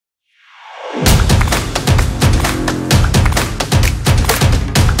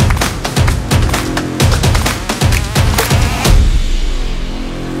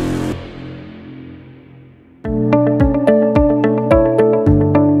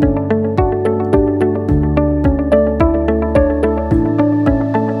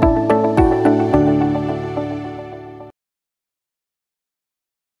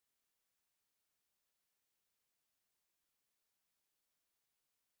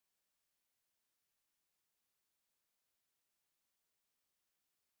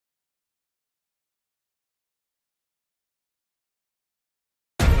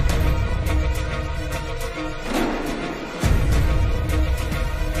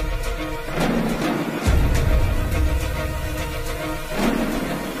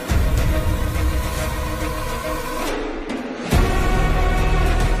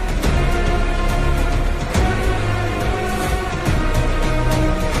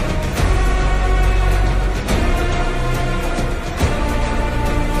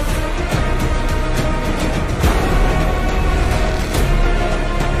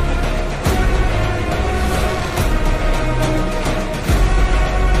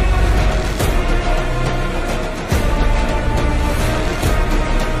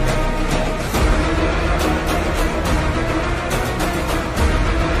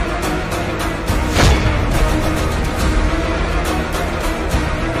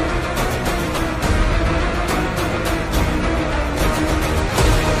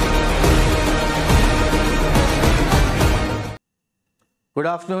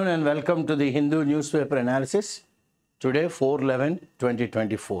Good afternoon and welcome to the Hindu newspaper analysis. Today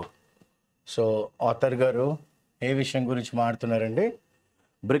 4/11/2024. So author garu ఏ విషయం గురించి మాట్లాడుతున్నారండి?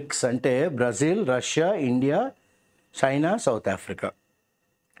 Bricks అంటే Brazil, Russia, India, China, south Africa.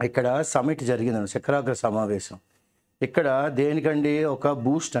 ఇక్కడ summit జరిగింది, శిఖరాగ్ర సమావేశం. ఇక్కడ దేనికండి ఒక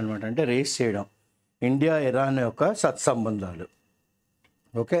బూస్ట్ అనమాట, అంటే రేస్ చేయడం ఇండియా ఇరాన్ యొక్క సత్సంబంధాలు.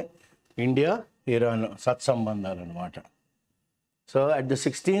 ఓకే, ఇండియా ఇరాన్ సత్సంబంధాలు అనమాట. So at the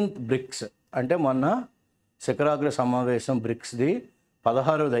 16th bricks అంటే మొన్న శిఖరాగ్ర సమావేశం బ్రిక్స్ది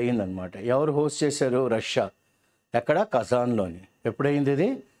 16వ అయ్యిందనమాట. ఎవరు హోస్ట్ చేశారు? రష్యా. ఎక్కడ? కజాన్లోని. ఎప్పుడైంది ఇది?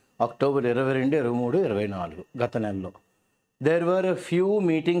 అక్టోబర్ 22, 23, 24 గత నెలలో. There were few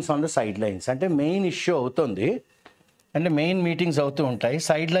meetings on the side lines. అంటే మెయిన్ ఇష్యూ అవుతుంది, అంటే మెయిన్ మీటింగ్స్ అవుతూ ఉంటాయి.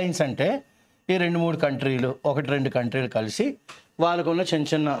 సైడ్ లైన్స్ అంటే ఈ 2-3 కంట్రీలు, 1-2 కంట్రీలు కలిసి వాళ్ళకున్న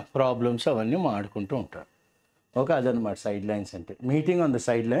చిన్న చిన్న ప్రాబ్లమ్స్ అవన్నీ మాడుకుంటూ ఉంటారు. ఓకే, అదనమాట సైడ్ లైన్స్ అంటే. Meeting on the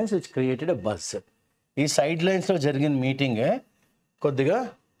side lines which created a buzz. ఈ సైడ్ లైన్స్లో జరిగిన మీటింగే కొద్దిగా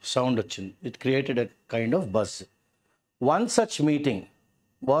సౌండ్ వచ్చింది. It created a kind of buzz. One such meeting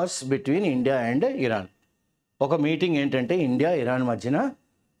was between India and Iran. ఒక మీటింగ్ ఏంటంటే ఇండియా ఇరాన్ మధ్యన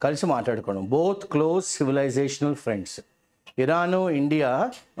కలిసి మాట్లాడుకోవడం. Both close civilisational friends. Iran, India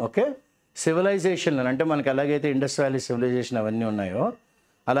okay civilisation అంటే మనకి ఎలాగైతే ఇండస్ వ్యాలీ సివిలైజేషన్ అవన్నీ ఉన్నాయో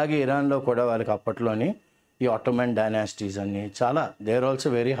అలాగే ఇరాన్లో కూడా వాళ్ళకి అప్పట్లోని ఈ ఆటోమన్ డైనాసిటీస్ అన్నీ చాలా they are also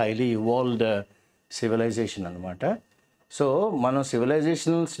very highly evolved civilisation అనమాట. సో మనం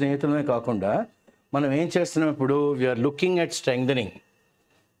సివిలైజేషనల్ స్నేహితులమే కాకుండా మనం ఏం చేస్తున్నాం ఇప్పుడు? We are looking at strengthening.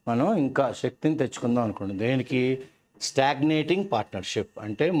 మనం ఇంకా శక్తిని తెచ్చుకుందాం అనుకోండి. దేనికి? Stagnating partnership.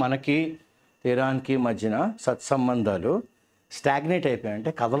 అంటే మనకి ఇరాన్కి మధ్యన సత్సంబంధాలు స్టాగ్నేట్ అయిపోయాయి,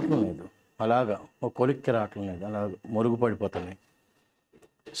 అంటే కదలటం లేదు, అలాగా ఒక కొలిక్కి రావటం లేదు, అలా మురుగుపడిపోతున్నాయి.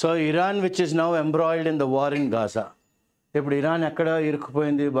 So Iran which is now embroidered in the war in Gaza. ఇప్పుడు ఇరాన్ ఎక్కడ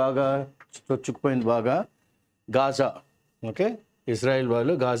ఇరుక్కుపోయింది, బాగా చొచ్చుకుపోయింది బాగా? గాజా. ఓకే, ఇజ్రాయెల్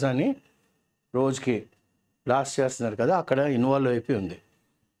వాళ్ళు గాజాని రోజుకి బ్లాస్ట్ చేస్తున్నారు కదా, అక్కడ ఇన్వాల్వ్ అయిపోయి ఉంది.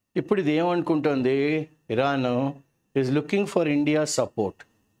 ఇప్పుడు ఇది ఏమనుకుంటుంది? Iran is looking for India support.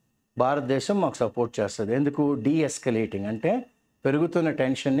 భారతదేశం మాకు సపోర్ట్ చేస్తుంది. ఎందుకు? డీఎస్కలేటింగ్ అంటే పెరుగుతున్న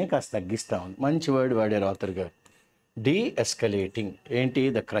టెన్షన్ని కాస్త తగ్గిస్తూ ఉంది. మంచి వర్డ్ వాడారు ఆథర్ గారు, డీఎస్కలేటింగ్. ఏంటి?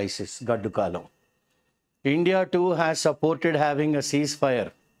 ద క్రైసిస్, గడ్డు కాలం. India two has supported having a cease fire.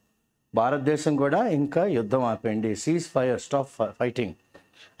 భారతదేశం కూడా ఇంకా యుద్ధం ఆపండి, cease fire, stop fighting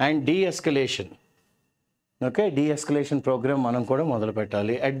and de-escalation. Okay, de-escalation programme మనం కూడా మొదలు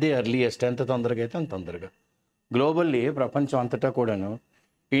పెట్టాలి అట్ ది ఎర్లియస్ట్. ఎంత తొందరగా అయితే అంత తొందరగా. గ్లోబల్లీ ప్రపంచం అంతటా కూడాను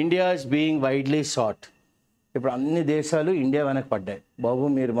ఇండియా ఇస్ బీయింగ్ వైడ్లీ సాట్. ఇప్పుడు అన్ని దేశాలు ఇండియా వెనక పడ్డాయి. బాబు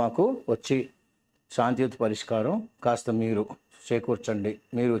మీరు మాకు వచ్చి శాంతియుత పరిష్కారం కాస్త మీరు చేకూర్చండి,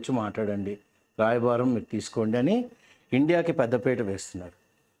 మీరు వచ్చి మాట్లాడండి, రాయబారం మీరు తీసుకోండి అని ఇండియాకి పెద్దపీట వేస్తున్నారు.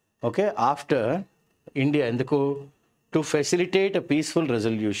 ఓకే, ఆఫ్టర్ ఇండియా ఎందుకు? To facilitate a peaceful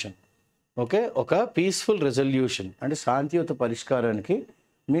resolution. Okay, ఒక పీస్ఫుల్ రెజల్యూషన్ అంటే శాంతియుత పరిష్కారానికి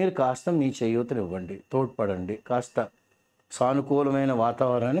మీరు కాస్త మీ చేయూతను ఇవ్వండి, తోడ్పడండి, కాస్త సానుకూలమైన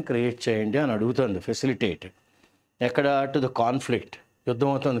వాతావరణాన్ని క్రియేట్ చేయండి అని అడుగుతుంది. ఫెసిలిటేట్ ఎక్కడ? To the conflict. యుద్ధం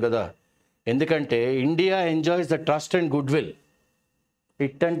అవుతుంది కదా. ఎందుకంటే India enjoys the trust and good will.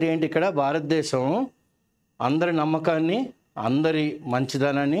 It అంటే ఏంటి? ఇక్కడ భారతదేశం అందరి నమ్మకాన్ని, అందరి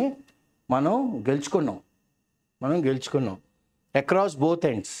మంచిదనాన్ని మనం గెలుచుకున్నాం అక్రాస్ బోత్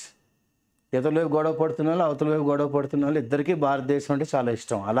ఎండ్స్. ఇతరుల వైపు గొడవ పడుతున్న వాళ్ళు, అవతల వైపు గొడవ పడుతున్న వాళ్ళు, ఇద్దరికీ భారతదేశం అంటే చాలా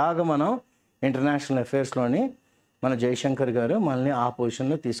ఇష్టం. అలాగ మనం ఇంటర్నేషనల్ అఫేర్స్లోని మన జయశంకర్ గారు మనల్ని ఆ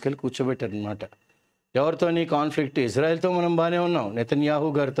పొజిషన్లో తీసుకెళ్ళి కూర్చోబెట్టారు అనమాట. ఎవరితోని కాన్ఫ్లిక్ట్? ఇజ్రాయెల్తో మనం బాగానే ఉన్నాం, నెతన్యాహు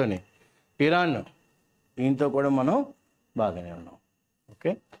గారితోని. ఇరాన్, ఈయనతో కూడా మనం బాగానే ఉన్నాం.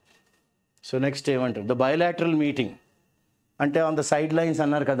 ఓకే, సో నెక్స్ట్ ఏమంటారు? The bilateral meeting. అంటే ఆన్ ద సైడ్ లైన్స్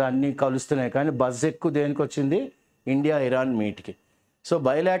అన్నారు కదా, అన్నీ కలుస్తున్నాయి, కానీ బజ్ ఎక్కువ దేనికి వచ్చింది? India Iran మీట్కి. So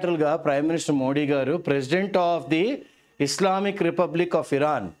బయలాటరల్గా prime minister Modi గారు president of the Islamic republic of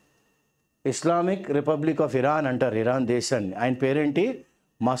Iran, Islamic republic of Iran అంటారు ఇరాన్ దేశాన్ని. ఆయన పేరేంటి?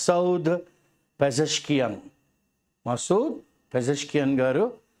 మసౌద్ పెజెష్కియాన్ గారు,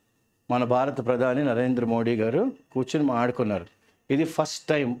 మన భారత ప్రధాని నరేంద్ర మోడీ గారు కూర్చొని మాట్లాడుకున్నారు. ఇది ఫస్ట్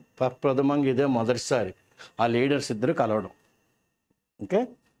టైం, ప్రథమంగా ఇదే మొదటిసారి ఆ లీడర్స్ ఇద్దరు కలవడం. ఓకే,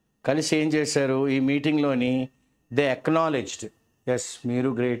 కలిసి ఏం చేశారు? ఈ మీటింగ్లోని దే అక్నాలెడ్జ్డ్, ఎస్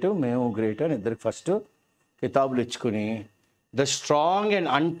మీరు గ్రేటు, మేము గ్రేట్ అని ఇద్దరికి first కితాబులు ఇచ్చుకుని the strong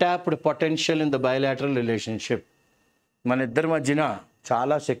and untapped potential in the bilateral relationship. మన ఇద్దరి మధ్యన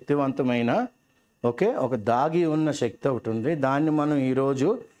చాలా శక్తివంతమైన ఒక దాగి ఉన్న శక్తి ఒకటి ఉంది. దాన్ని మనం ఈరోజు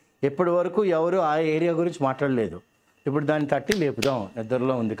ఇప్పటి వరకు ఎవరు ఆ ఏరియా గురించి మాట్లాడలేదు, ఇప్పుడు దాన్ని తట్టి లేపుదాం,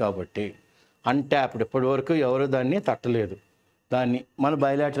 నిద్రలో ఉంది కాబట్టి. అన్ట్యాప్డ్, ఇప్పటి వరకు ఎవరు దాన్ని తట్టలేదు. దాన్ని మన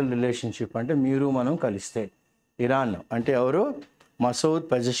బయలాటరల్ రిలేషన్షిప్ అంటే మీరు మనం కలిస్తే, ఇరాన్ అంటే ఎవరు, మసూద్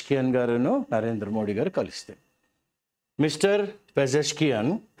పెజెష్కియాన్ గారును నరేంద్ర మోడీ గారు కలిస్తే. Mister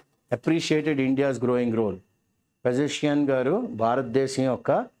Pezeshkian appreciated India's growing role. Pezeshkian గారు భారతదేశం యొక్క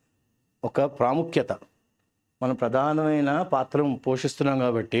ఒక ప్రాముఖ్యత, మనం ప్రధానమైన పాత్ర పోషిస్తున్నాం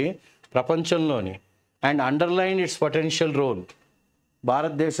కాబట్టి ప్రపంచంలోని, and underline it's potential role.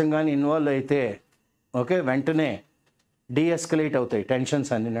 భారతదేశం కానీ ఇన్వాల్వ్ అయితే ఓకే వెంటనే డీఎస్కలేట్ అవుతాయి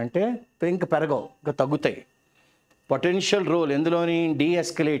టెన్షన్స్ అన్ని, అంటే ఇంకా పెరగవు, ఇంకా తగ్గుతాయి. Potential role ఎందులోని,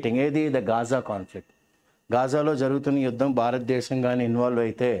 డీఎస్కలేటింగ్. ఏది, ద గాజా కాన్ఫ్లిక్ట్. గాజాలో జరుగుతున్న యుద్ధం భారతదేశం కానీ ఇన్వాల్వ్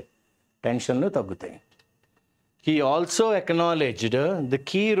అయితే టెన్షన్లు తగ్గుతాయి. He also acknowledged the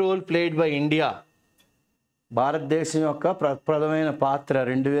key role played by India. భారతదేశం యొక్క ప్రప్రదమైన పాత్ర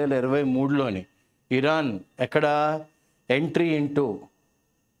 2023లోని ఇరాన్ ఎక్కడ ఎంట్రీ ఇంటూ,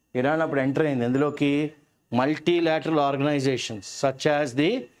 ఇరాన్ అప్పుడు ఎంటర్ అయింది ఎందులోకి, multilateral organisations such as the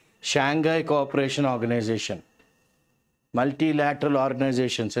Shanghai cooperation organisation. Multilateral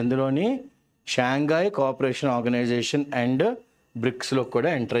organisations ఎందులోని, Shanghai cooperation organisation and బ్రిక్స్లో కూడా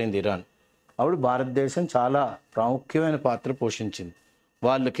ఎంటర్ అయింది ఇరాన్. అప్పుడు భారతదేశం చాలా ప్రాముఖ్యమైన పాత్ర పోషించింది,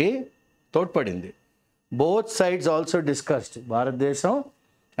 వాళ్ళకి తోడ్పడింది. Both sides also discussed. భారతదేశం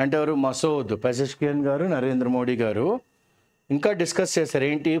అంటే ఎవరు, మసూద్ పెజెష్కియాన్ గారు, నరేంద్ర మోడీ గారు ఇంకా డిస్కస్ చేశారు.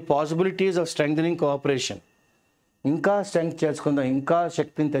 ఏంటి, పాసిబిలిటీస్ ఆఫ్ స్ట్రెంగ్థనింగ్ కోఆపరేషన్. ఇంకా స్ట్రెంగ్త్ చేసుకుందాం, ఇంకా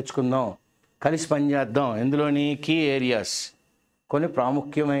శక్తిని తెచ్చుకుందాం, కలిసి పనిచేద్దాం. ఎందులోని, కీ ఏరియాస్, కొన్ని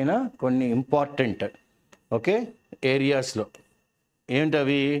ప్రాముఖ్యమైన కొన్ని ఇంపార్టెంట్ ఓకే ఏరియాస్లో.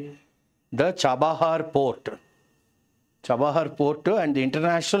 ఏంటవి, the Chabahar port, Chabahar port and the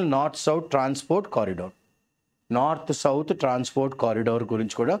international north south transport corridor. North south transport corridor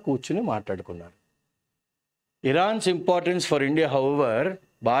గురించి కూడా కూర్చుని మాట్లాడుకున్నారు. Iran's importance for India however,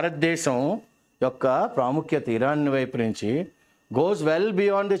 భారతదేశం యొక్క ప్రాముఖ్యత ఇరాన్ వైపు నుంచి goes well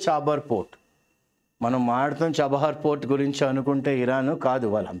beyond the Chabahar port. మనం మాట్లాడుతున్న చబహార్ పోర్ట్ గురించి అనుకుంటే ఇరాన్ కాదు,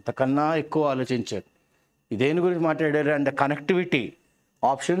 వాళ్ళు అంతకన్నా ఎక్కువ ఆలోచించారు. ఇదేని గురించి మాట్లాడారు అంటే కనెక్టివిటీ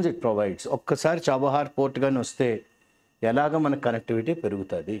ఆప్షన్స్ ఇట్ ప్రొవైడ్స్. ఒక్కసారి చబహార్ పోర్ట్ కానీ వస్తే ఎలాగ మనకు కనెక్టివిటీ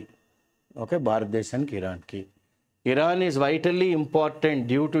పెరుగుతుంది ఓకే భారతదేశానికి ఇరాన్కి. Iran is వైటల్లీ important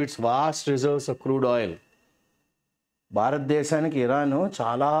due to it's vast reserves of crude oil. భారతదేశానికి ఇరాన్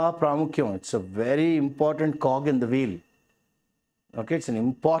చాలా ప్రాముఖ్యం. It's a very important CAG in the wheel okay. It's an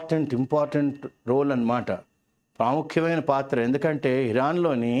important role అన్నమాట, ప్రాముఖ్యమైన పాత్ర. ఎందుకంటే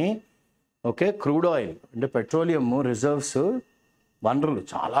ఇరాన్లోని ఓకే క్రూడ్ ఆయిల్ అంటే పెట్రోలియం రిజర్వ్స్ వనరులు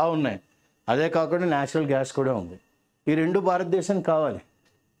చాలా ఉన్నాయి. అదే కాకుండా న్యాచురల్ గ్యాస్ కూడా ఉంది. ఈ రెండు భారతదేశానికి కావాలి.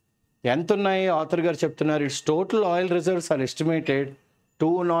 ఎంత ఉన్నాయి, ఆథర్ గారు చెప్తున్నారు, it's total oil reserves are estimated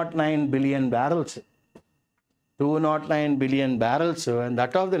 209 billion barrels. 209 billion barrels. And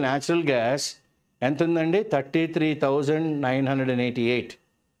that of the natural gas ఎంత ఉందండి, 33,988.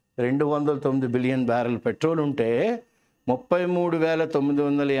 209 బిలియన్ బ్యారెల్ పెట్రోల్ ఉంటే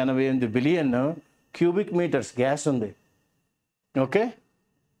 33,988 బిలియన్ క్యూబిక్ మీటర్స్ గ్యాస్ ఉంది ఓకే.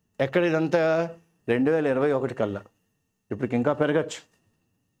 ఎక్కడ ఇదంతా 2021 కల్లా, ఇప్పటికి ఇంకా పెరగచ్చు.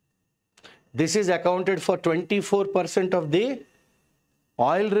 This is accounted for 24% of the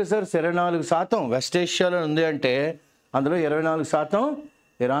oil reserves. 24% west ఏషియాలో ఉంది అంటే అందులో 24%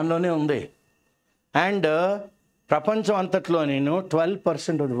 ఇరాన్లోనే ఉంది. అండ్ ప్రపంచం అంతట్లో నేను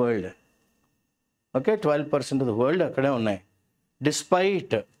 12% of the world okay, 12% of the world అక్కడే ఉన్నాయి.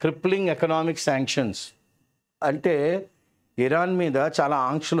 డిస్పైట్ క్రిప్లింగ్ ఎకనామిక్ శాంక్షన్స్, అంటే ఇరాన్ మీద చాలా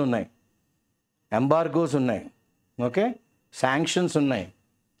ఆంక్షలు ఉన్నాయి, ఎంబార్గోస్ ఉన్నాయి ఓకే, శాంక్షన్స్ ఉన్నాయి.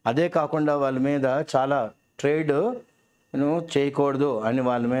 అదే కాకుండా వాళ్ళ మీద చాలా ట్రేడ్ చేయకూడదు అని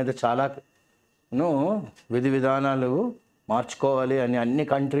వాళ్ళ మీద చాలా విధి విధానాలు మార్చుకోవాలి అని అన్ని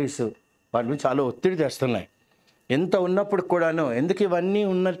కంట్రీస్ వాటి మీద చాలా ఒత్తిడి తెస్తున్నాయి. ఎంత ఉన్నప్పుడు కూడాను, ఎందుకు ఇవన్నీ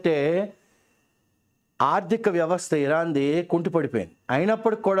ఉన్నట్టే ఆర్థిక వ్యవస్థ ఇరాన్ది కుంటిపడిపోయింది.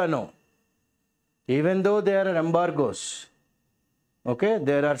 అయినప్పటికి కూడాను even though there are ఎంబార్గోస్ okay,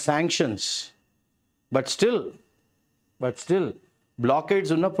 there are sanctions, but still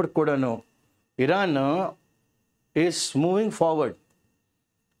బ్లాకేడ్స్ ఉన్నప్పుడు కూడాను Iran is moving forward.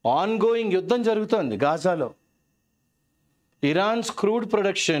 Ongoing యుద్ధం జరుగుతోంది గాజాలో. ఇరాన్స్ క్రూడ్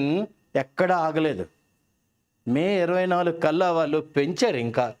ప్రొడక్షన్ ఎక్కడా ఆగలేదు. మే 24 కల్లా వాళ్ళు పెంచారు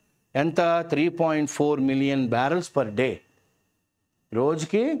ఇంకా ఎంత, 3.4 మిలియన్ బ్యారెల్స్ పర్ డే.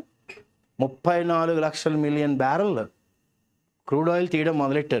 రోజుకి 34 లక్షల మిలియన్ బ్యారెల్ క్రూడ్ ఆయిల్ తీయడం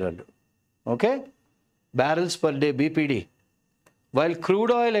మొదలెట్టారు వాళ్ళు okay, barrels per day BPD. While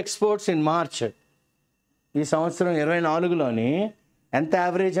crude oil exports in March ఈ సంవత్సరం 24లోని ఎంత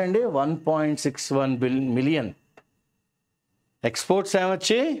యావరేజ్ అండి, 1.61 మిలియన్. Exports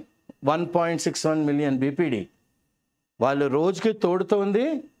ఏమొచ్చి 1.61 million BPD. వాళ్ళు రోజుకి తోడుతోంది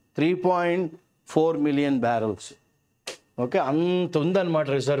 3.4 మిలియన్ బ్యారల్స్. ఓకే, అంత ఉందన్నమాట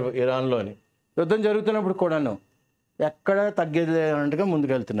రిజర్వ్ ఇరాన్లోని. యుద్ధం జరుగుతున్నప్పుడు కూడాను ఎక్కడ తగ్గేది లేనట్టుగా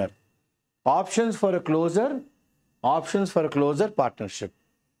ముందుకెళ్తున్నారు. Options for a closure partnership.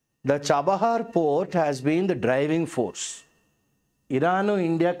 The Chabahar port has been the driving force. Iran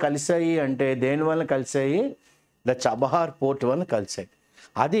India కలిసాయి అంటే దేనివల్ల కలిసాయి? ద చబహార్ పోర్ట్ వల్ల కలిసాయి.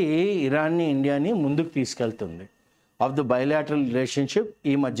 అది ఇరాన్ని ఇండియాని ముందుకు తీసుకెళ్తుంది ఆఫ్ ద బైలాటరల్ రిలేషన్షిప్.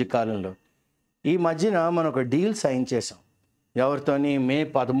 ఈ మధ్య కాలంలో ఈ మధ్యన మనం ఒక డీల్ సైన్ చేసాం. ఎవరితోని? మే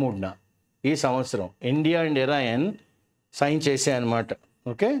 13న ఈ సంవత్సరం India and Iran sign చేసాయన్నమాట.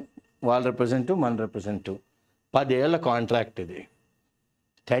 Okay, వాళ్ళ రిప్రజెంటివ్ మన రిప్రజెంటివ్. 10 ఏళ్ల కాంట్రాక్ట్ ఇది,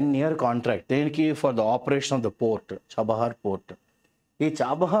 10-year కాంట్రాక్ట్. దేనికి? For the operation of the port, Chabahar port. ఈ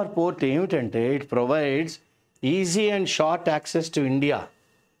చబహార్ పోర్ట్ ఏమిటంటే it provides easy and short access to India.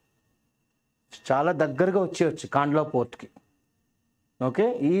 చాలా దగ్గరగా వచ్చేయచ్చు Kandla పోర్ట్కి. Okay,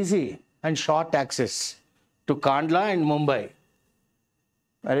 easy and short access to Kandla and Mumbai.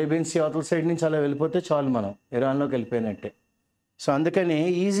 Arabian sea అవతల సైడ్ నుంచి అలా వెళ్ళిపోతే చాలు, మనం ఇరాన్లోకి వెళ్ళిపోయినట్టే. సో అందుకని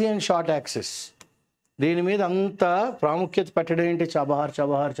ఈజీ అండ్ షార్ట్ యాక్సెస్. దీని మీద అంత ప్రాముఖ్యత పెట్టడం ఏంటి?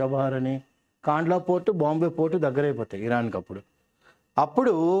 చబహార్ అని. కాండ్లా పోర్టు, బాంబే పోర్టు దగ్గర అయిపోతాయి ఇరాన్కి.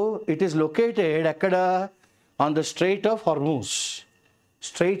 అప్పుడు ఇట్ ఈస్ లొకేటెడ్ ఎక్కడ? On the straight of Hormuz.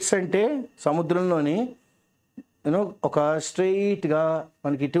 Strides అంటే సముద్రంలోని ఒక స్ట్రైట్గా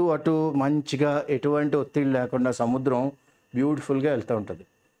మనకి ఇటు అటు మంచిగా ఎటువంటి ఒత్తిడి లేకుండా సముద్రం బ్యూటిఫుల్గా వెళ్తూ ఉంటుంది.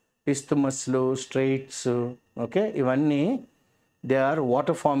 ఇస్తమస్లు, స్ట్రైట్స్, ఓకే, ఇవన్నీ they or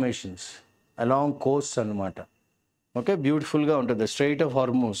water formations along Coast అన్నమాట. ఓకే, బ్యూటిఫుల్గా ఉంటుంది స్ట్రైట్ ఆఫ్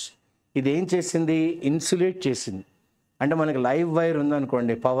హార్మూజ్. ఇది ఏం చేసింది? ఇన్సులేట్ చేసింది. అంటే మనకి లైవ్ వైర్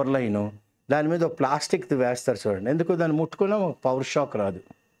ఉందనుకోండి, పవర్ లైను, దాని మీద ఒక ప్లాస్టిక్ది వేస్తారు చూడండి. ఎందుకు? దాన్ని ముట్టుకున్నా పవర్ షాక్ రాదు.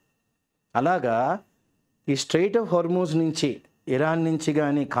 అలాగా ఈ స్ట్రైట్ ఆఫ్ హార్మూజ్ నుంచి ఇరాన్ నుంచి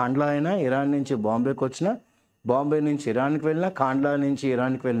కానీ కాండ్లా అయినా, ఇరాన్ నుంచి బాంబేకి వచ్చినా, బాంబే నుంచి ఇరాన్కి వెళ్ళినా, కాండ్లా నుంచి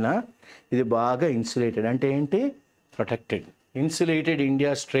ఇరాన్కి వెళ్ళినా ఇది బాగా ఇన్సులేటెడ్. అంటే ఏంటి? Protected. Insulated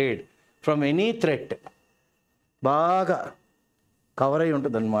India's trade from any threat. బాగా కవర్ అయి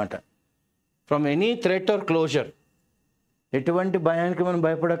ఉంటుంది అన్నమాట. From any threat are closure. ఎటువంటి భయానికి మనం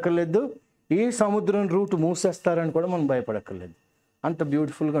భయపడక్కర్లేదు. ఈ సముద్రం రూట్ మూసేస్తారని కూడా మనం భయపడక్కర్లేదు. అంత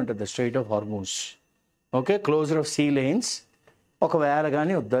బ్యూటిఫుల్గా ఉంటుంది straight of Hormuz. Okay, closure of see lines. ఒకవేళ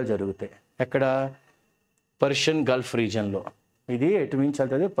కానీ యుద్ధాలు జరుగుతాయి ఎక్కడ? Persian Gulf రీజన్లో. ఇది ఎటు నుంచి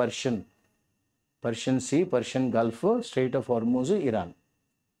వెళ్తుంది? Persian see, Persian Gulf, straight of Hormuz, Iran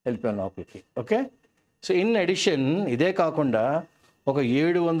వెళ్ళిపోయాం లోపలికి. ఓకే, సో ఇన్ అడిషన్ ఇదే కాకుండా ఒక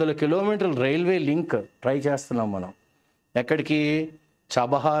 700 కిలోమీటర్ల రైల్వే లింక్ ట్రై చేస్తున్నాం మనం. ఎక్కడికి?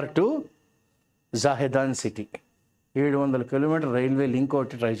 Chabahar to జాహెదాన్ city. 700 kilometre railway link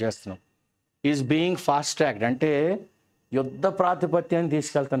ఒకటి ట్రై చేస్తున్నాం. Is being fast tracked. అంటే యుద్ధ ప్రాతిపత్యాన్ని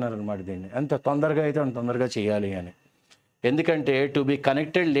తీసుకెళ్తున్నారు అనమాట. దీన్ని ఎంత తొందరగా అయితే అంత తొందరగా చేయాలి అని. ఎందుకంటే టు బి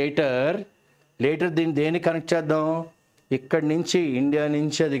కనెక్టెడ్ లేటర్ దీన్ని దేన్ని కనెక్ట్ చేద్దాం? ఇక్కడి నుంచి ఇండియా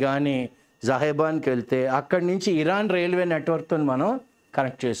నుంచి అది కానీ జాహెబాన్కి వెళ్తే అక్కడి నుంచి ఇరాన్ రైల్వే నెట్వర్క్తో మనం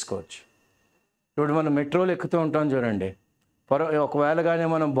కనెక్ట్ చేసుకోవచ్చు. ఇప్పుడు మనం మెట్రోలు ఎక్కుతూ ఉంటాం చూడండి. ఒకవేళ కానీ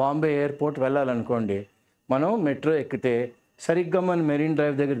మనం బాంబే ఎయిర్పోర్ట్ వెళ్ళాలనుకోండి, మనం మెట్రో ఎక్కితే సరిగ్గా మనం మెరీన్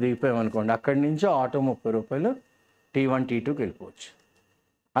డ్రైవ్ దగ్గర దిగిపోయామనుకోండి, అక్కడి నుంచి ఆటో 30 రూపాయలు T1 T2కి వెళ్ళిపోవచ్చు.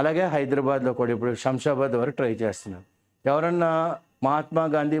 అలాగే హైదరాబాద్లో కూడా ఇప్పుడు శంషాబాద్ వరకు ట్రై చేస్తున్నాం. ఎవరన్నా మహాత్మా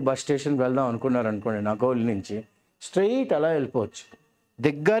గాంధీ బస్ స్టేషన్కి వెళ్దాం అనుకున్నారనుకోండి, నాగోల్ నుంచి స్ట్రైట్ అలా వెళ్ళిపోవచ్చు.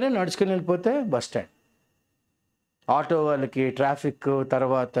 దిగ్గానే నడుచుకుని వెళ్ళిపోతే బస్ స్టాండ్. ఆటో వాళ్ళకి, ట్రాఫిక్,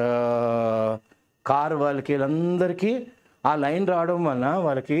 తర్వాత కార్ వాళ్ళకి, వీళ్ళందరికీ ఆ లైన్ రావడం వలన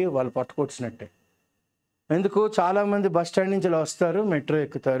వాళ్ళు పట్టుకొచ్చినట్టే. ఎందుకు? చాలామంది బస్ స్టాండ్ నుంచి ఇలా వస్తారు, మెట్రో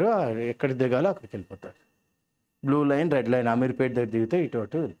ఎక్కుతారు, ఎక్కడికి దిగాలో అక్కడికి వెళ్ళిపోతారు. Blue line, red line, Ameerpet దగ్గర దిగితే ఇటు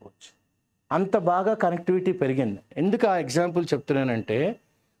అటు వెళ్ళిపోవచ్చు. అంత బాగా కనెక్టివిటీ పెరిగింది. ఎందుకు ఆ ఎగ్జాంపుల్ చెప్తున్నానంటే,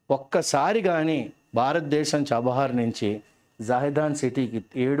 ఒక్కసారి కానీ భారతదేశం చబహార్ నుంచి జాహెదాన్ సిటీకి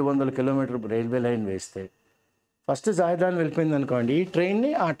 700 కిలోమీటర్ రైల్వే లైన్ వేస్తే, ఫస్ట్ జాహెదాన్ వెళ్ళిపోయింది అనుకోండి, ఈ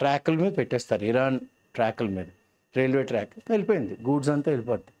ట్రైన్ని ఆ ట్రాక్ల మీద పెట్టేస్తారు. ఇరాన్ ట్రాక్ల మీద, రైల్వే ట్రాక్ వెళ్ళిపోయింది, గూడ్స్ అంతా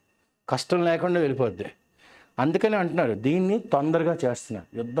వెళ్ళిపోద్ది, కష్టం లేకుండా వెళ్ళిపోద్ది. అందుకని అంటున్నారు దీన్ని తొందరగా చేస్తున్నారు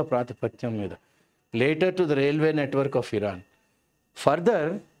యుద్ధ ప్రాతిపత్యం మీద. Later to the railway network of Iran.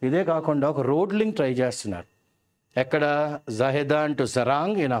 Further ఇదే కాకుండా ఒక రోడ్ లింక్ ట్రై చేస్తున్నారు. ఎక్కడ? జాహెదాన్ టు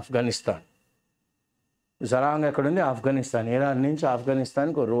జరాంగ్ ఇన్ ఆఫ్ఘనిస్తాన్. జరాంగ్ ఎక్కడుంది? ఆఫ్ఘనిస్తాన్. ఇరాన్ నుంచి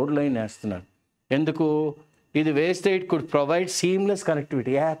ఆఫ్ఘనిస్తాన్కి ఒక రోడ్ లైన్ వేస్తున్నారు. ఎందుకు? ఇది వేస్తే it could provide seamless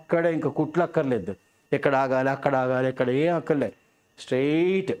connectivity. ఎక్కడ ఇంకా కుట్లు అక్కర్లేదు, ఎక్కడ ఆగాలి అక్కడ ఆగాలి, ఎక్కడ ఏం అక్కర్లేదు,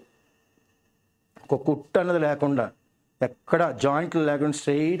 స్ట్రైట్ ఒక కుట్టు అన్నది లేకుండా, ఎక్కడ జాయింట్లు లేకుండా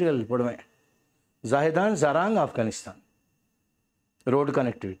స్ట్రైట్గా వెళ్ళిపోవడమే. జాహెదాన్, జరాంగ్, ఆఫ్ఘనిస్తాన్. Road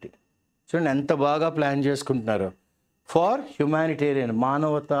connectivity. చూడండి ఎంత బాగా ప్లాన్ చేసుకుంటున్నారు. ఫార్ హ్యుమానిటేరియన్,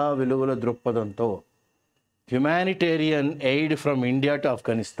 మానవతా విలువల దృక్పథంతో humanitarian aid from India to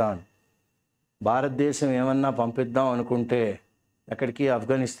Afghanistan. భారతదేశం ఏమన్నా పంపిద్దాం అనుకుంటే ఎక్కడికి?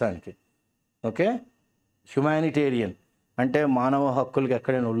 ఆఫ్ఘనిస్తాన్కి. ఓకే, హ్యుమానిటేరియన్ అంటే మానవ హక్కులకి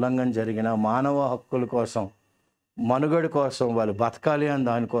ఎక్కడైనా ఉల్లంఘన జరిగినా, మానవ హక్కుల కోసం, మనుగడ కోసం, వాళ్ళు బతకాలి అని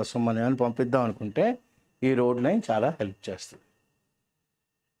దానికోసం మనం ఏమైనా పంపిద్దాం అనుకుంటే ఈ రోడ్ లైన్ చాలా హెల్ప్ చేస్తుంది.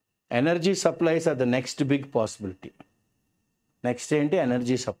 Energy supplies are the next big possibility. Next ఏంటి?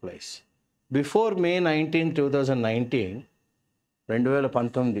 Energy supplies. బిఫోర్ మే 19, 2019,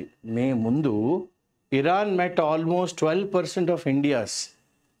 2019 మే ముందు Iran met almost 12% of India's.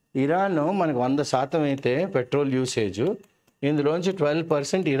 Iran మనకు 100% అయితే పెట్రోల్ యూసేజ్, ఇందులోంచి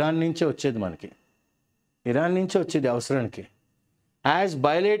 12% ఇరాన్ నుంచే వచ్చేది, మనకి ఇరాన్ నుంచే వచ్చేది అవసరానికి. As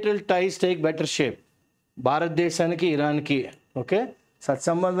bilateral టైస్ take better shape, భారతదేశానికి ఇరాన్కి ఓకే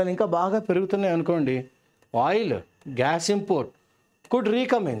సత్సంబంధాలు ఇంకా బాగా పెరుగుతున్నాయి అనుకోండి, oil gas import could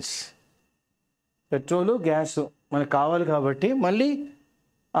రీకమెన్స్. Petrol gas మనకు కావాలి కాబట్టి మళ్ళీ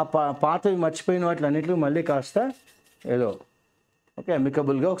ఆ పాతవి మర్చిపోయిన వాటి అన్నింటికి మళ్ళీ కాస్త ఏదో ఓకే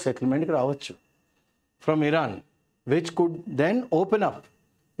అమికబుల్గా ఒక సెటిల్మెంట్కి రావచ్చు from Iran, which could then open up.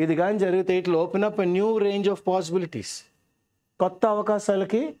 ఇది కానీ జరిగితే it open up a new range of possibilities. కొత్త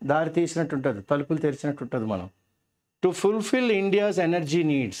అవకాశాలకి దారి తీసినట్టు ఉంటుంది, తలుపులు తెరిచినట్టు ఉంటుంది. మనం to fulfil India's energy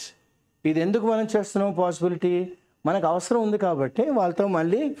needs. ఇది ఎందుకు మనం చేస్తున్నాం? పాసిబిలిటీ మనకు అవసరం ఉంది కాబట్టి వాళ్ళతో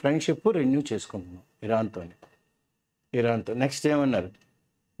మళ్ళీ ఫ్రెండ్షిప్ రెన్యూ చేసుకుంటున్నాం ఇరాన్తో. నెక్స్ట్ ఏమన్నారు?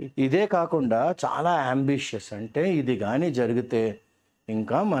 ఇదే కాకుండా చాలా అంబిషియస్, అంటే ఇది కానీ జరిగితే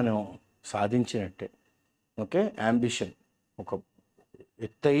ఇంకా మనం సాధించినట్టే. ఓకే, అంబిషన్ ఒక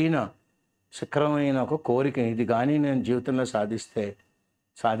ఎత్తైన శిఖరమైన ఒక కోరిక, ఇది కానీ నేను జీవితంలో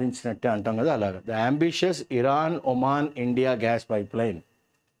సాధించినట్టే అంటాం కదా, అలాగా. The ambitious Iran Oman India gas pipeline.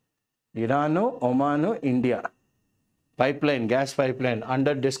 Iran ఒమాను India pipeline, gas pipeline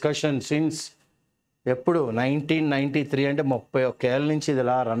under discussion since ఎప్పుడు 1993, అంటే 31 ఏళ్ళ నుంచి ఇది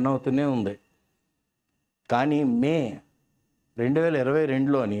ఇలా రన్ అవుతూనే ఉంది. కానీ మే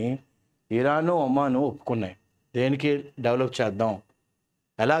 2022లోని ఇరాను ఒమాను ఒప్పుకున్నాయి. దేనికి? డెవలప్ చేద్దాం.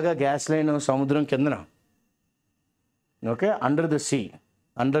 ఎలాగా? గ్యాస్ లైన్ సముద్రం కిందన okay under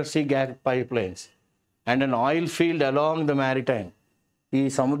see gas pipelines and an oil field along the maritime. ఈ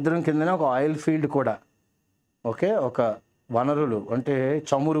సముద్రం కిందన ఒక ఆయిల్ ఫీల్డ్ కూడా ఓకే, ఒక వనరులు అంటే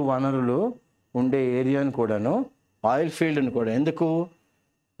చమురు వనరులు ఉండే ఏరియాను కూడాను, ఆయిల్ ఫీల్డ్ని కూడా. ఎందుకు?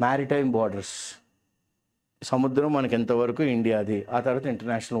 మ్యారిటైమ్ బార్డర్స్, సముద్రం మనకి ఎంతవరకు ఇండియాది, ఆ తర్వాత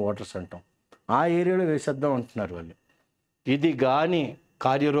ఇంటర్నేషనల్ వాటర్స్ అంటాం, ఆ ఏరియాలో వేసేద్దాం అంటున్నారు వాళ్ళు. ఇది కానీ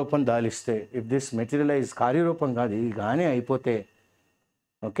కార్యరూపం దాలిస్తే, ఇఫ్ దిస్ మెటీరియలైజ్, కార్యరూపం కాదు ఇది కానీ అయిపోతే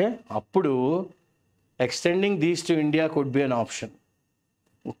ఓకే, అప్పుడు extending these to India could be an option.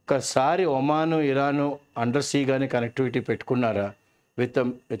 ఒక్కసారి ఒమాను ఇరాను అండర్ సీ కానీ కనెక్టివిటీ పెట్టుకున్నారా with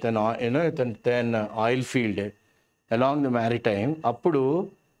an oil field along the maritime, అప్పుడు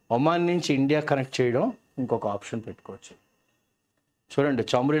ఒమాన్ నుంచి ఇండియా కనెక్ట్ చేయడం ఇంకొక ఆప్షన్ పెట్టుకోవచ్చు. చూడండి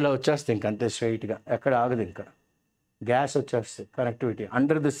చమురులా వచ్చేస్తే ఇంకంతే స్ట్రైట్గా, ఎక్కడ ఆగదు, ఇంకా గ్యాస్ వచ్చేస్తే connectivity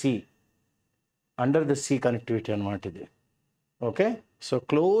under the see connectivity అనమాట ఇది. Okay, so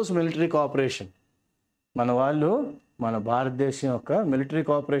close military cooperation. మన భారతదేశం యొక్క మిలిటరీ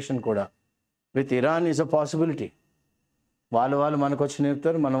కోఆపరేషన్ కూడా with Iran is a possibility. వాళ్ళు మనకు వచ్చి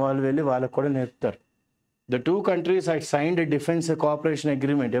నేర్పుతారు, మన వాళ్ళు వెళ్ళి వాళ్ళకు కూడా నేర్పుతారు. The two countries had signed a defence cooperation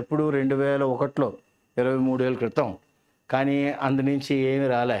agreement. ఎప్పుడు? 2001లో, 23 ఏళ్ళ క్రితం. కానీ అందు నుంచి ఏమి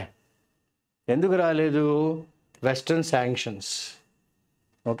రాలే. ఎందుకు రాలేదు? Western sanctions.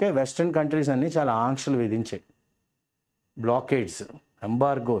 Okay, western countries అన్నీ చాలా ఆంక్షలు విధించాయి, బ్లాకేడ్స్,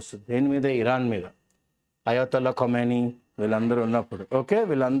 ఎంబార్గోస్. దేని మీద? ఇరాన్ మీద. అయోతల్లా ఖొమైనీ వీళ్ళందరూ ఉన్నప్పుడు ఓకే,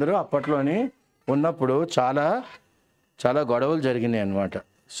 వీళ్ళందరూ అప్పట్లోనే ఉన్నప్పుడు చాలా చాలా గొడవలు జరిగినాయి అన్నమాట.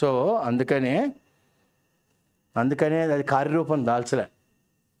 సో అందుకనే అది కార్యరూపం దాల్చలే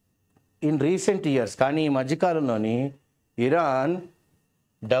ఇన్ రీసెంట్ ఇయర్స్. కానీ ఈ మధ్యకాలంలోని Iran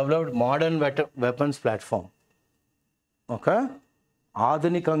developed modern weapons platform. ఒక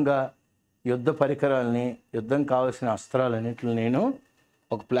ఆధునికంగా యుద్ధ పరికరాలని, యుద్ధం కావాల్సిన అస్త్రాలన్నింటిని నేను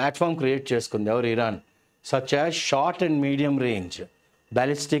ఒక ప్లాట్ఫామ్ క్రియేట్ చేసుకుంది. ఎవరు? Iran. Such as short and medium range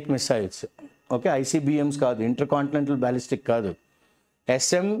ballistic missiles. Okay, ICBMs కాదు, ఇంటర్కాంటినెంటల్ బ్యాలిస్టిక్ కాదు,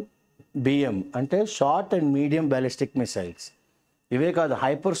 SMBM అంటే short and medium ballistic missiles. ఇవే కాదు,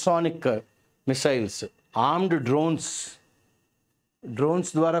 హైపర్సానిక్ మిసైల్స్, ఆర్మ్డ్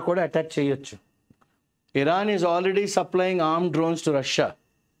డ్రోన్స్ ద్వారా కూడా అటాక్ చేయొచ్చు. Iran is already supplying armed drones to Russia.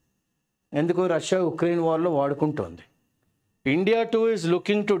 ఎందుకు? Russia Ukraine వార్లో వాడుకుంటోంది. India too is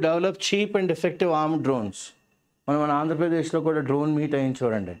looking to develop cheap and effective armed drones. మన ఆంధ్రప్రదేశ్లో కూడా drone meet అయింది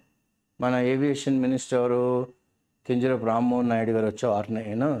చూడండి. మన ఏవియేషన్ మినిస్టర్ కింజరాపు రామ్మోహన్ నాయుడు గారు వచ్చి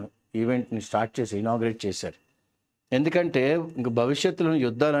ఈవెంట్ని స్టార్ట్ చేసి ఇనాగ్రేట్ చేశారు. ఎందుకంటే ఇంక భవిష్యత్తులో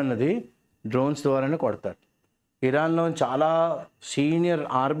యుద్ధాలు అన్నది డ్రోన్స్ ద్వారానే కొడతారు. ఇరాన్లో చాలా సీనియర్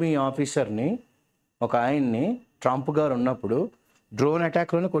ఆర్మీ ఆఫీసర్ని ఒక ఆయన్ని ట్రంప్ గారు ఉన్నప్పుడు డ్రోన్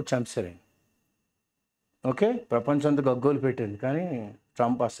అటాక్లోనే కొట్టి చంపేశారు. ఓకే, ప్రపంచం అంతా గగ్గోలు పెట్టింది, కానీ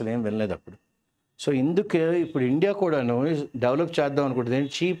ట్రంప్ అసలు ఏం వెళ్ళలేదు అప్పుడు. సో ఇందుకే ఇప్పుడు ఇండియా కూడాను డెవలప్ చేద్దాం అనుకుంటుంది.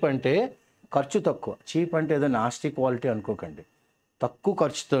 చీప్ అంటే ఖర్చు తక్కువ, చీప్ అంటే ఏదో నాస్టీ క్వాలిటీ అనుకోకండి. తక్కువ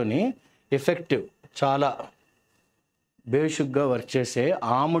ఖర్చుతోని ఎఫెక్టివ్, చాలా బేసిక్గా వర్క్ చేసే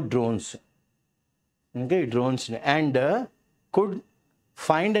ఆర్మ్డ్ డ్రోన్స్, ఇంకా ఈ డ్రోన్స్ని and could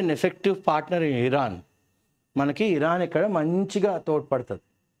find an effective partner in Iran. మనకి ఇరాన్ ఇక్కడ మంచిగా తోడ్పడుతుంది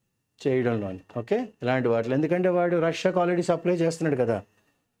చేయడంలో. ఓకే, ఇలాంటి వాటిలో ఎందుకంటే వాడు రష్యాకు ఆల్రెడీ సప్లై చేస్తున్నాడు కదా.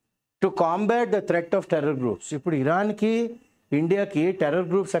 To combat the threat of terror groups. ఇప్పుడు ఇరాన్కి ఇండియాకి టెర్రర్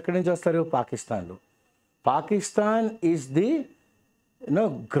గ్రూప్స్ ఎక్కడి నుంచి వస్తారు? పాకిస్తాన్లో. Pakistan is the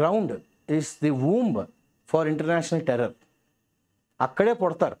ground, is the womb for international terror. అక్కడే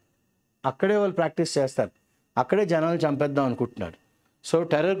పుడతారు, అక్కడే వాళ్ళు ప్రాక్టీస్ చేస్తారు, అక్కడే జనాలు చంపేద్దాం అనుకుంటున్నారు. So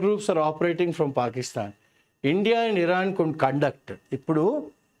terror groups are operating from Pakistan. India and Iran could conduct ఇప్పుడు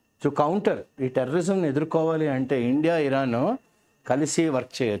టు కౌంటర్ ఈ టెర్రరిజంని ఎదుర్కోవాలి అంటే ఇండియా ఇరాన్ కలిసి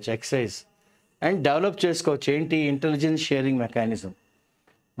వర్క్ చేయొచ్చు, ఎక్సైజ్ అండ్ డెవలప్ చేసుకోవచ్చు. ఏంటి? Intelligence sharing mechanism.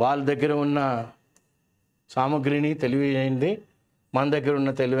 వాళ్ళ దగ్గర ఉన్న సామగ్రిని తెలివైంది, మన దగ్గర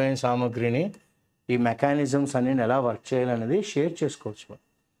ఉన్న తెలివైన సామగ్రిని, ఈ మెకానిజమ్స్ అన్ని ఎలా వర్క్ చేయాలనేది షేర్ చేసుకోవచ్చు.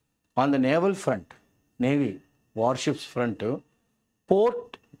 On the naval front, navy warships front,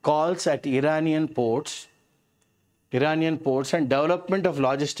 port calls at Iranian ports and development of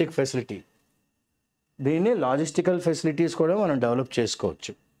logistic facility. దీన్ని లాజిస్టికల్ ఫెసిలిటీస్ కూడా మనం డెవలప్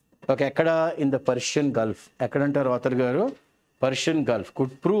చేసుకోవచ్చు. ఓకే, ఎక్కడ? In the Persian Gulf. ఎక్కడంటారు author గారు? Persian Gulf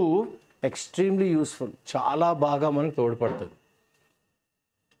could prove extremely useful. చాలా బాగా మనకు తోడ్పడుతుంది.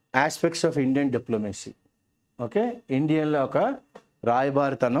 Aspects of Indian diplomacy. Okay, ఇండియన్లో ఒక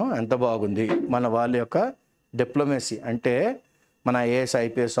రాయబారితనం ఎంత బాగుంది, మన వాళ్ళ యొక్క డిప్లొమసీ అంటే మన ఐఏఎస్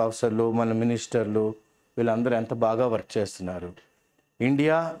ఐపీఎస్ ఆఫీసర్లు, మన మినిస్టర్లు, వీళ్ళందరూ ఎంత బాగా వర్క్ చేస్తున్నారు.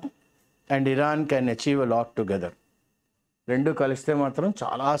 India and Iran can achieve a lot together. రెండు కలిస్తే మాత్రం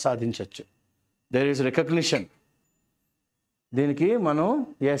చాలా సాధించవచ్చు. There is recognition. దీనికి మనం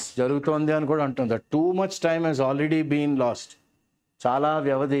ఎస్ జరుగుతోంది అని కూడా అంటుంది. Too much time Hess already been last. చాలా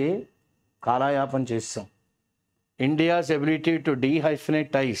వ్యవధి కాలయాపన చేస్తాం. India's ability to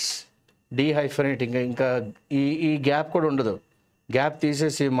డీహైఫినేట్ టైస్. డీహైఫినేట్ ఇంకా ఈ గ్యాప్ కూడా ఉండదు. గ్యాప్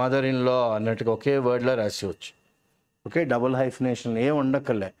తీసేసి మదర్ ఇన్ లా అన్నట్టుగా ఒకే వర్డ్లో రాసేవచ్చు. ఓకే, డబుల్ హైఫినేషన్ ఏం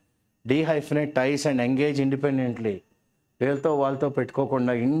ఉండక్కర్లే. డీహైఫినేట్ టైస్ అండ్ ఎంగేజ్ ఇండిపెండెంట్లీ. వీళ్ళతో వాళ్ళతో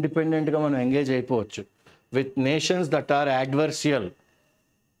పెట్టుకోకుండా ఇండిపెండెంట్గా మనం ఎంగేజ్ అయిపోవచ్చు with nations that are అడ్వర్సియల్.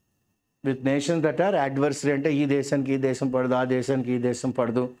 With nations that are adversary అంటే ఈ దేశానికి ఈ దేశం పడదు, ఆ దేశానికి ఈ దేశం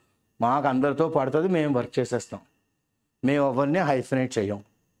పడదు, మాకు అందరితో పడుతుంది, మేము వర్క్ చేసేస్తాం, మేము ఎవరిని హైఫినేట్ చేయం,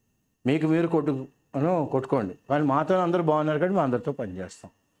 మీకు మీరు కొట్టుకోండి, కానీ మాతో అందరూ బాగున్నారు కాబట్టి మేము అందరితో పనిచేస్తాం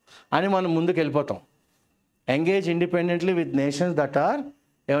అని మనం ముందుకు వెళ్ళిపోతాం. Engage independently with nations that are,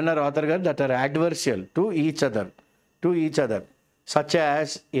 ఏమన్నారు ఆథర్ గారు, that are అడ్వర్సియల్ to each other such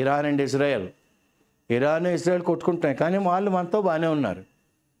as Iran and Israel. Iran Israel కొట్టుకుంటున్నాయి కానీ వాళ్ళు మనతో బాగానే ఉన్నారు.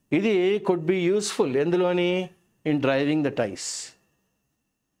 ఇది could be useful ఎందులోని? In driving the టైస్.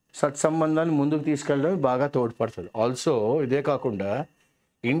 సత్సంబంధాన్ని ముందుకు తీసుకెళ్ళడం బాగా తోడ్పడుతుంది. ఆల్సో ఇదే కాకుండా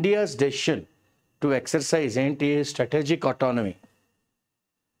ఇండియాస్ డెసిషన్ టు ఎక్సర్సైజ్ ఏంటి? స్ట్రాటజిక్ ఆటానమీ.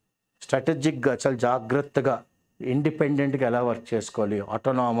 స్ట్రాటజిక్గా చాలా జాగ్రత్తగా ఇండిపెండెంట్గా ఎలా వర్క్ చేసుకోవాలి,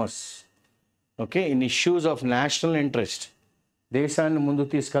 autonomous. Okay, in issues of national interest, దేశాన్ని ముందుకు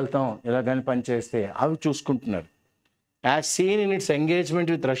తీసుకెళ్తాం ఎలాగని పనిచేస్తే అవి చూసుకుంటున్నారు. As scene in it's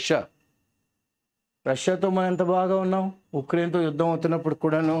engagement with రష్యాతో మనం ఎంత బాగా ఉన్నాం, ఉక్రెయిన్తో యుద్ధం అవుతున్నప్పుడు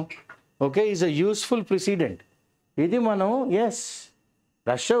కూడాను. Okay, is a useful president. ఇది మనం ఎస్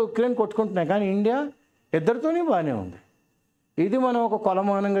రష్యా ఉక్రెయిన్ కొట్టుకుంటున్నాయి కానీ ఇండియా ఇద్దరితోనే బాగానే ఉంది. ఇది మనం ఒక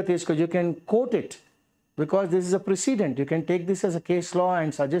కొలమానంగా తీసుకో. You can coat it because this is a president. You can take this as a case law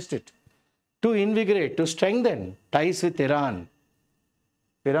and suggest it to ఇన్విగరేట్, to strengthen టైస్ with Iran.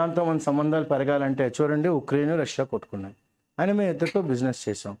 ఇరాన్తో మన సంబంధాలు పెరగాలంటే చూడండి, ఉక్రెయిన్ రష్యా కొట్టుకున్నాయి అని మేము ఇద్దరితో బిజినెస్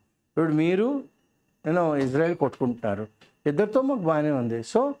చేసాం. ఇప్పుడు మీరు ఇజ్రాయెల్ కొట్టుకుంటున్నారు, ఇద్దరితో మాకు బాగానే ఉంది.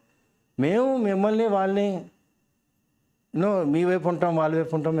 సో మేము మిమ్మల్ని వాళ్ళని మీ వైపు ఉంటాం వాళ్ళ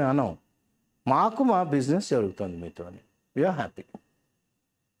వైపు ఉంటాం మేము అన్నాం. మాకు మా బిజినెస్ జరుగుతుంది మీతో, వీఆర్ హ్యాపీ.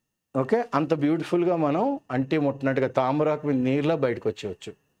 ఓకే, అంత బ్యూటిఫుల్గా మనం అంటి ముట్టినట్టుగా తామరాకు మీద నీరులో బయటకు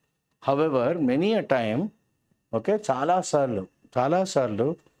వచ్చేయచ్చు. హవెవర్ మెనీ అ టైమ్ ఓకే చాలాసార్లు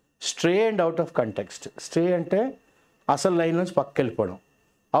stray and out of context. Stray అంటే అసలు లైన్ నుంచి పక్కకి వెళ్ళిపోవడం.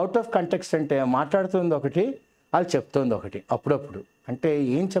 అవుట్ ఆఫ్ కంటెక్స్ట్ అంటే మాట్లాడుతుంది ఒకటి, అది చెప్తుంది ఒకటి అప్పుడప్పుడు. అంటే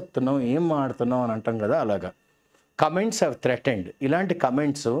ఏం చెప్తున్నావు, ఏం మాట్లాడుతున్నావు అని అంటాం కదా, అలాగా. Comments have threatened. ఇలాంటి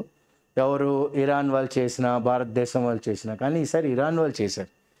కమెంట్స్ ఎవరు, ఇరాన్ వాళ్ళు చేసినా, భారతదేశం వాళ్ళు చేసినా, కానీ ఈసారి ఇరాన్ వాళ్ళు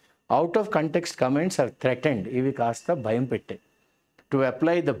చేశారు. Out of context comments are threatened. ఇవి కాస్త భయం పెట్టాయి. To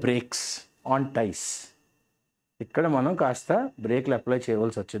apply the breaks on టైస్. ఇక్కడ మనం కాస్త బ్రేక్లు అప్లై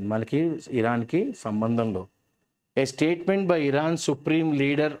చేయవలసి వచ్చింది మనకి ఇరాన్కి సంబంధంలో. ఏ statement by Iran supreme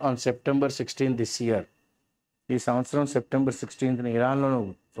leader on September 16 this year. ఈ సంవత్సరం సెప్టెంబర్ 16 ఇరాన్లో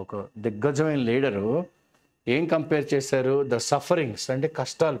ఒక దిగ్గజమైన లీడరు ఏం కంపేర్ చేశారు, ద సఫరింగ్స్ అంటే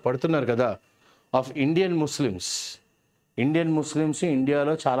కష్టాలు పడుతున్నారు కదా of Indian Muslims. Indian Muslims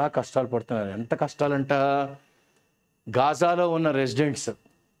ఇండియాలో చాలా కష్టాలు పడుతున్నారు. ఎంత కష్టాలంట, గాజాలో ఉన్న రెసిడెంట్స్,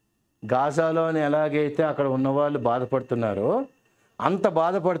 గాజాలోని ఎలాగైతే అక్కడ ఉన్నవాళ్ళు బాధపడుతున్నారో అంత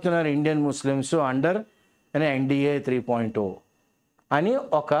బాధపడుతున్నారు ఇండియన్ ముస్లిమ్స్ అండర్ NDA 3.0 అని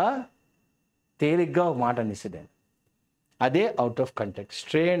ఒక తేలిగ్గా ఒక మాట అనేసిదాన్ని. అదే out of context,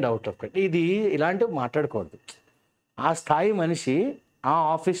 stray and out of context. ఇది ఇలాంటివి మాట్లాడకూడదు. ఆ స్థాయి మనిషి ఆ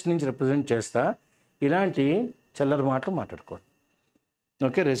ఆఫీస్ నుంచి రిప్రజెంట్ చేస్తా ఇలాంటి చిల్లర మాటలు మాట్లాడకూడదు.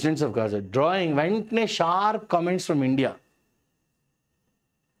 Okay, residents of Gaza drawing వెంటనే sharp comments from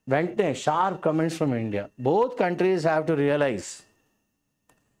India. Both countries have to realise.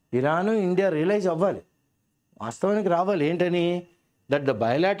 Iran India realise అవ్వాలి, వాస్తవానికి రావాలి. ఏంటని, that the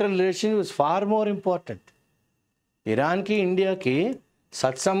bilateral relation is far more important. ఇరాన్కి ఇండియాకి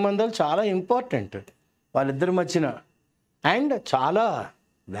సత్సంబంధాలు చాలా ఇంపార్టెంట్ వాళ్ళిద్దరి మధ్యన, అండ్ చాలా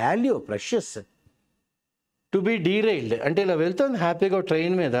value precious. To be derailed అంటే ఇలా వెళ్తుంది హ్యాపీగా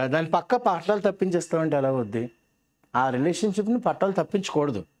ట్రైన్ మీద, దాని పక్క పట్టాలు తప్పించేస్తామంటే ఎలా వద్ది. ఆ రిలేషన్షిప్ని పట్టాలు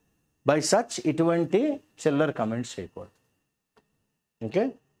తప్పించకూడదు బై సచ్ ఇటువంటి చిల్లర కమెంట్స్ చేయకూడదు. Okay,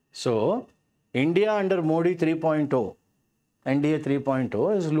 so India under Modi 3.0 NDA 3.0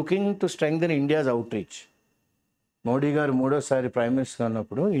 is looking to strengthen India's outreach. Modi గారు మూడోసారి ప్రైమ్ మినిస్టర్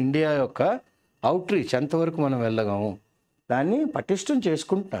ఉన్నప్పుడు ఇండియా యొక్క అవుట్రీచ్ ఎంతవరకు మనం వెళ్ళగము దాన్ని పటిష్టం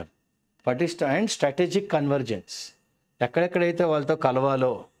చేసుకుంటున్నారు. అండ్ స్ట్రాటజిక్ కన్వర్జెన్స్, ఎక్కడెక్కడైతే వాళ్ళతో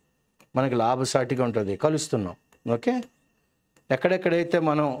కలవాలో మనకి లాభసాటిగా ఉంటుంది కలుస్తున్నాం. ఓకే, ఎక్కడెక్కడైతే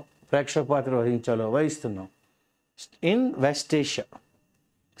మనం ప్రేక్షక పాత్ర వహిస్తున్నాం in west Asia.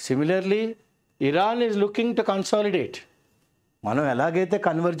 Similarly Iran is looking to consolidate. మనం ఎలాగైతే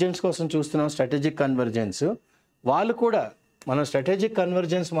కన్వర్జెన్స్ కోసం చూస్తున్నాం, స్ట్రాటజిక్ కన్వర్జెన్స్, వాళ్ళు కూడా మనం స్ట్రాటజిక్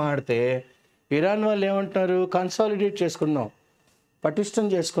కన్వర్జెన్స్ మాడితే ఇరాన్ వాళ్ళు ఏమంటున్నారు, కన్సాలిడేట్ చేసుకుందాం, పటిష్టం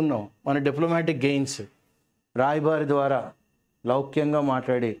చేసుకుందాం మన డిప్లొమాటిక్ గెయిన్స్, రాయబారి ద్వారా లౌక్యంగా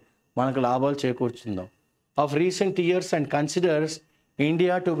మాట్లాడి మనకు లాభాలు చేకూర్చుందాం of recent years and considers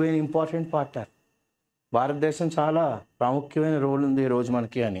India to be an important partner. భారతదేశం చాలా ప్రాముఖ్యమైన రోల్ ఉంది ఈరోజు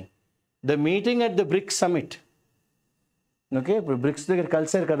మనకి అని. The meeting at the bricks summit. Okay, ఇప్పుడు బ్రిక్స్ దగ్గర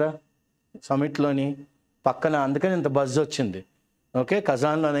కలిసారు కదా సమిట్లోని పక్కన, అందుకని ఇంత బజ్ వచ్చింది. ఓకే,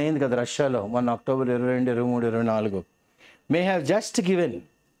 కజాన్లో అయింది కదా రష్యాలో మొన్న October 22, 23, 24. May have just given.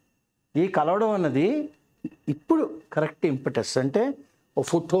 ఈ కలవడం అన్నది ఇప్పుడు కరెక్ట్ ఇంపటస్, అంటే ఓ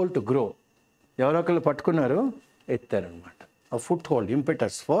ఫుట్ హోల్డ్ టు గ్రో. ఎవరో ఒకళ్ళు పట్టుకున్నారు, ఎత్తారనమాట. a foothold,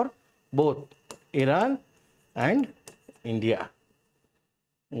 impetus for both Iran and India.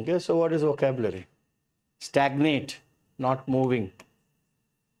 Okay, so what is vocabulary? Stagnate, not moving.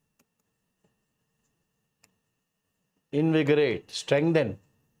 Invigorate, strengthen.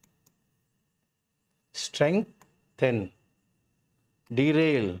 Strengthen.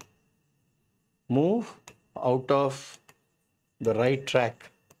 Derail, move out of the right track.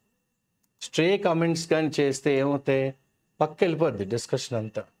 Stray comments కానీ చేస్తే ఏమవుతాయి, పక్క వెళ్ళిపోద్ది discussion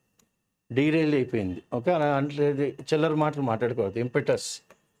అంతా, derail అయిపోయింది. ఓకే, అలా అంటే చిల్లర మాటలు మాట్లాడుకోవద్దు. Impetus,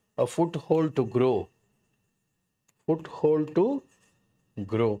 a foothold to grow. Foothold to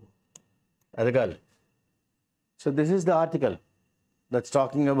grow. ఎదగాలి. So this is the article that's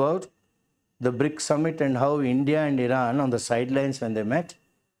talking about the BRICS summit and how India and Iran on the sidelines when they met,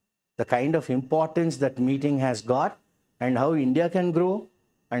 the kind of importance that meeting has got, and how India can grow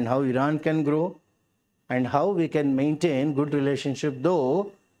and how Iran can grow and how we can maintain good relationship, though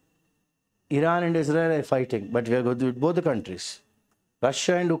Iran and Israel are fighting, but we are good with both the countries.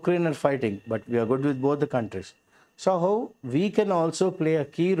 Russia and Ukraine are fighting, but we are good with both the countries. So how we can also play a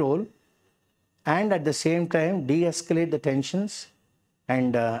key role and at the same time de-escalate the tensions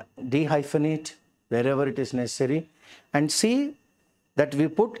and de-hyphenate wherever it is necessary and see that we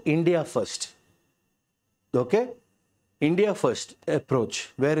put India first. Okay? India first approach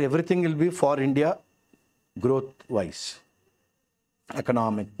where everything will be for India growth wise,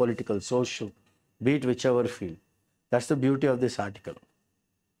 economic, political, social, be it whichever field. That's the beauty of this article.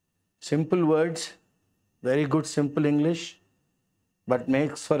 Simple words, very good simple English, but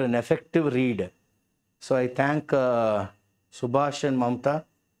makes for an effective read. So I thank Subhash and Mamta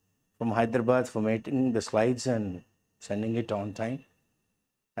from Hyderabad for making the slides and sending it on time.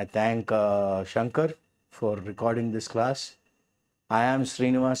 I thank Shankar for recording this class. I am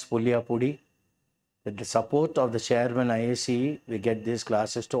Srinivas Pulyapudi. With the support of the chairman IACE, we get these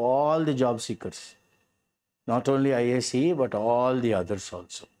classes to all the job seekers. Not only IACE, but all the others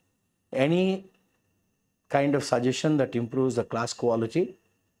also. Any kind of suggestion that improves the class quality,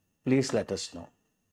 please let us know.